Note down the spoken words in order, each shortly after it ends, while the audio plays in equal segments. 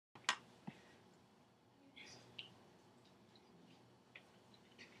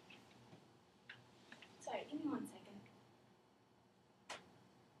Give me 1 second.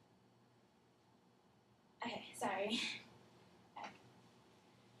 Okay, sorry.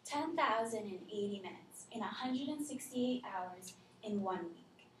 10,080 minutes in 168 hours in 1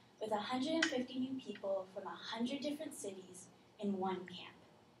 week, with 150 new people from 100 different cities in one camp.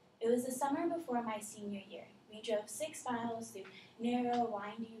 It was the summer before my senior year. We drove 6 miles through narrow,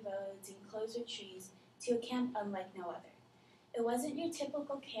 winding roads enclosed with trees to a camp unlike no other. It wasn't your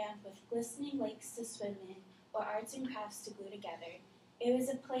typical camp with glistening lakes to swim in or arts and crafts to glue together. It was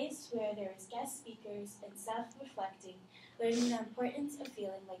a place where there was guest speakers and self-reflecting, learning the importance of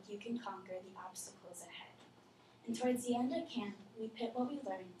feeling like you can conquer the obstacles ahead. And towards the end of camp, we put what we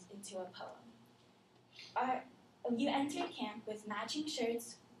learned into a poem. You entered camp with matching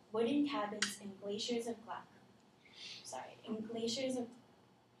shirts, wooden cabins, and glaciers of grass.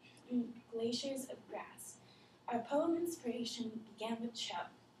 Our poem inspiration began with Cho.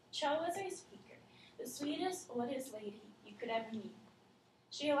 Cho was our speaker, the sweetest, oldest lady you could ever meet.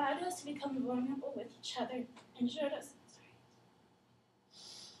 She allowed us to become vulnerable with each other and showed us. Sorry.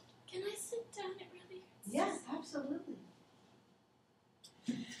 Can I sit down? It really hurts. Yes, absolutely.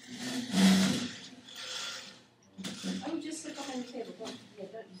 Oh, just sit behind the table. Don't you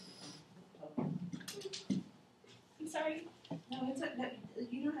sit on the poem. I'm sorry. No,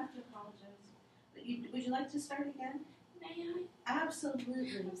 you don't have to apologize. Would you like to start again? May I?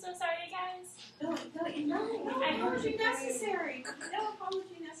 Absolutely. I'm so sorry, guys. No apology necessary. No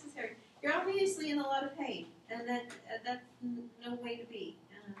apology necessary. You're obviously in a lot of pain, and that's no way to be.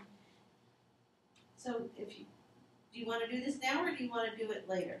 So, do you want to do this now, or do you want to do it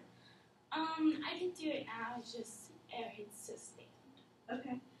later? I can do it now. It's just it hurts to stand.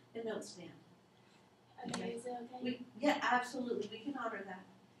 Okay, then don't stand. Okay, is it okay? Yeah, absolutely. We can honor that.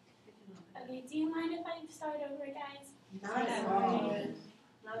 Okay, do you mind if I start over, guys? Not at all.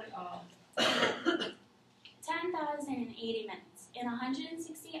 Not at all. 10,080 minutes in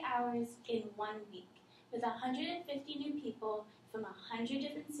 160 hours in 1 week, with 150 new people from 100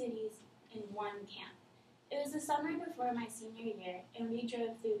 different cities in one camp. It was the summer before my senior year, and we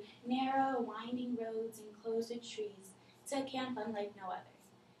drove through narrow, winding roads enclosed with trees to a camp unlike no other.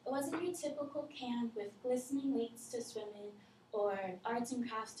 It wasn't your typical camp with glistening lakes to swim in or arts and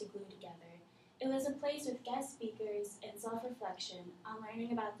crafts to glue together. It was a place with guest speakers and self-reflection on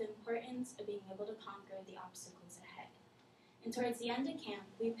learning about the importance of being able to conquer the obstacles ahead. And towards the end of camp,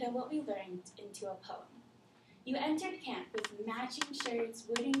 we put what we learned into a poem. You entered camp with matching shirts,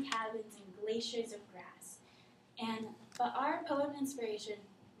 wooden cabins, and glaciers of grass. But our poem inspiration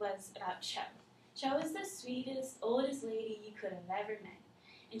was about Cho. Cho is the sweetest, oldest lady you could have ever met.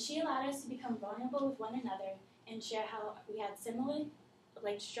 And she allowed us to become vulnerable with one another and share how we had similar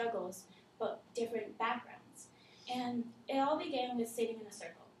struggles, but different backgrounds. And it all began with sitting in a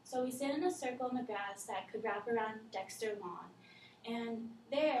circle. So we sit in a circle in the grass that could wrap around Dexter Lawn. And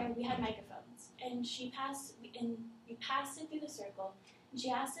there we had microphones. And we passed it through the circle. And she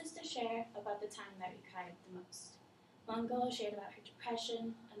asked us to share about the time that we cried the most. One girl shared about her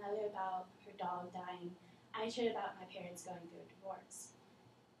depression, another about her dog dying. I shared about my parents going through a divorce.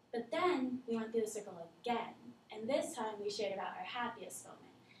 But then we went through the circle again, and this time we shared about our happiest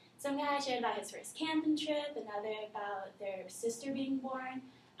moment. Some guy shared about his first camping trip, another about their sister being born.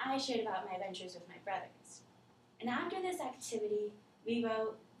 I shared about my adventures with my brothers. And after this activity, we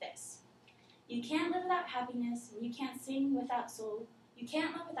wrote this. You can't live without happiness, and you can't sing without soul. You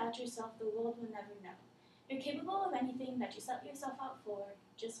can't live without yourself, the world will never know. You're capable of anything that you set yourself out for.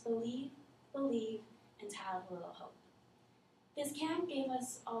 Just believe, and have a little hope. This camp gave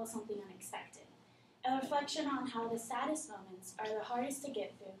us all something unexpected, a reflection on how the saddest moments are the hardest to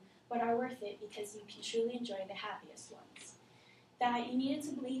get through, but are worth it because you can truly enjoy the happiest ones. That you needed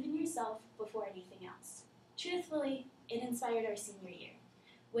to believe in yourself before anything else. Truthfully, it inspired our senior year,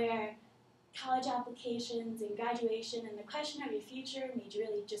 where college applications and graduation and the question of your future made you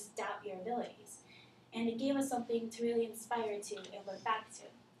really just doubt your abilities. And it gave us something to really inspire to and look back to.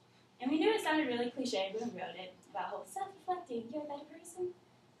 And we knew it sounded really cliche when we wrote it, about whole self-reflecting, you're a better person.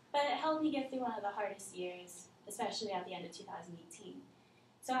 But it helped me get through one of the hardest years, especially at the end of 2018.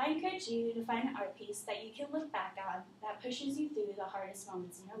 So I encourage you to find an art piece that you can look back on that pushes you through the hardest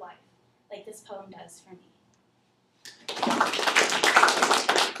moments in your life, like this poem does for me.